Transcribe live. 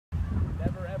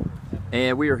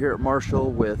And we are here at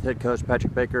Marshall with head coach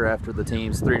Patrick Baker after the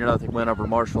team's 3-0 win over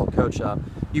Marshall. Coach,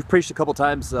 you've preached a couple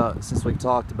times since we've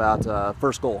talked about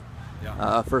first goal.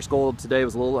 Yeah. First goal today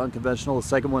was a little unconventional. The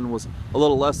second one was a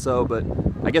little less so, but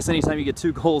I guess anytime you get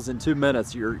 2 goals in 2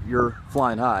 minutes, you're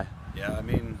flying high. Yeah, I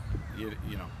mean, you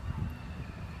know,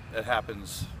 that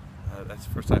happens. That's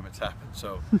the first time it's happened.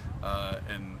 So,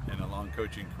 in a long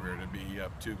coaching career, to be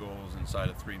up 2 goals inside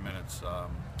of 3 minutes.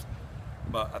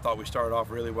 But I thought we started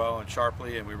off really well and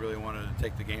sharply, and we really wanted to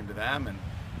take the game to them. And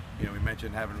you know, we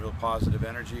mentioned having real positive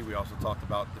energy. We also talked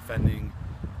about defending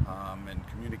and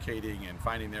communicating and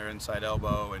finding their inside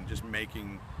elbow and just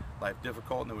making life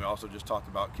difficult. And then we also just talked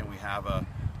about, can we have a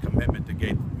commitment to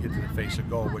get to the face of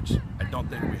goal, which I don't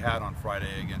think we had on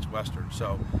Friday against Western.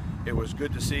 So it was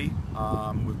good to see.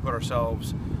 We've put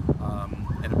ourselves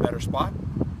in a better spot,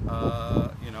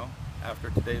 you know,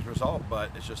 after today's result. But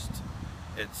it's just,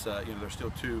 you know, there's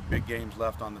still 2 big games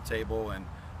left on the table, and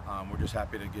we're just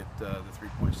happy to get the 3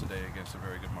 points today against a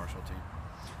very good Marshall team.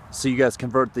 So you guys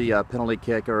convert the penalty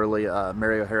kick early.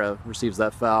 Mary O'Hara receives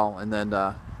that foul, and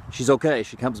then she's okay.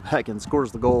 She comes back and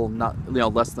scores the goal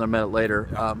less than a minute later.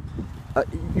 Yeah.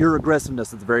 Your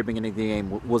aggressiveness at the very beginning of the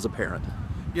game was apparent.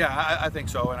 Yeah, I think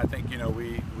so, and I think, you know,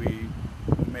 we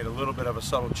made a little bit of a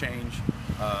subtle change,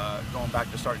 going back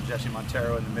to starting Jesse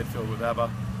Montero in the midfield with Eva,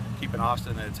 keeping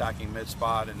Austin in attacking mid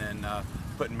spot, and then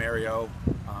putting Mario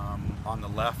on the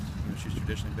left. You know, she's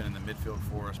traditionally been in the midfield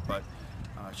for us, but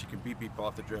she can beat people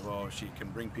off the dribble. She can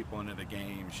bring people into the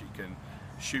game. She can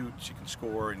shoot. She can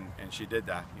score, and she did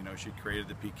that. You know, she created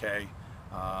the PK.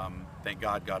 Thank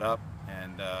God, got up,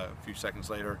 and a few seconds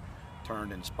later,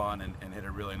 turned and spun and hit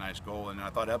a really nice goal. And I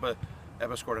thought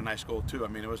Eva scored a nice goal too. I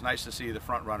mean, it was nice to see the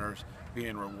front runners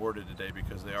being rewarded today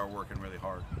because they are working really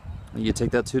hard. You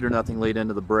take that 2-0 lead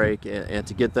into the break, and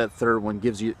to get that third one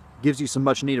gives you some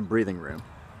much needed breathing room.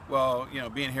 Well, you know,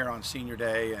 being here on senior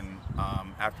day and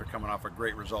after coming off a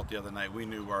great result the other night, we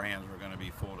knew our hands were going to be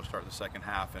full to start the second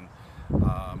half, and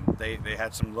they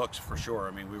had some looks for sure.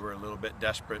 I mean, we were a little bit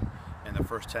desperate in the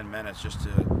first 10 minutes just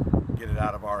to get it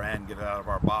out of our end, get it out of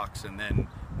our box, and then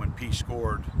when P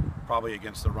scored, probably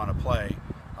against the run of play,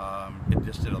 it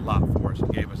just did a lot for us.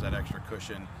 It gave us that extra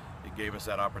cushion. It gave us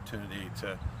that opportunity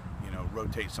to, you know,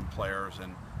 rotate some players,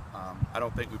 and I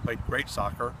don't think we played great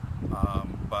soccer,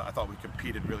 but I thought we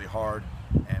competed really hard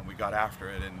and we got after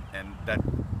it, and that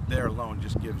there alone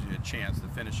just gives you a chance. The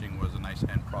finishing was a nice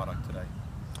end product today.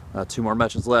 2 more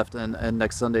matches left, and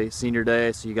next Sunday, senior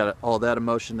day, so you got all that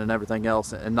emotion and everything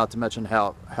else, and not to mention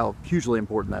how hugely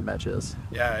important that match is.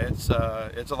 Yeah, it's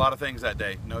a lot of things that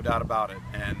day, no doubt about it.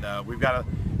 And we've got to,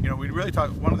 you know, we really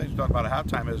talked, one of the things we talked about at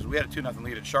halftime is we had a 2-0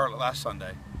 lead at Charlotte last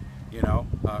Sunday, you know,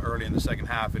 early in the second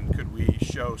half, and could we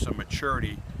show some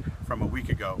maturity from a week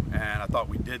ago? And I thought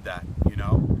we did that, you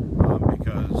know,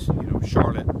 because, you know,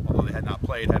 Charlotte, although they had not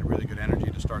played, had really good energy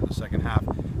to start the second half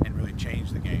and really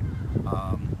change the game.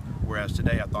 Whereas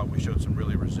today I thought we showed some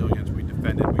really resilience. We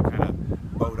defended, we kind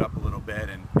of bowed up a little bit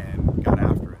and got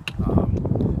after it.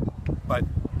 But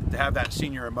to have that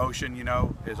senior emotion, you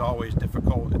know, is always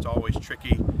difficult. It's always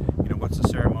tricky. You know, what's the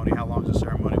ceremony? How long is the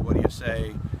ceremony? What do you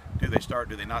say? Do they start?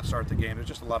 Do they not start the game? There's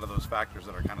just a lot of those factors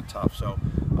that are kind of tough. So,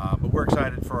 but we're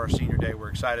excited for our senior day. We're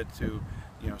excited to,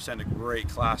 you know, send a great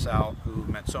class out who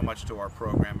meant so much to our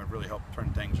program and really helped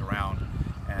turn things around.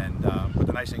 And but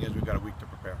the nice thing is we've got a week to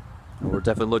prepare. We're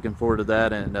definitely looking forward to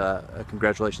that, and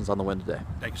congratulations on the win today.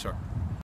 Thank you, sir.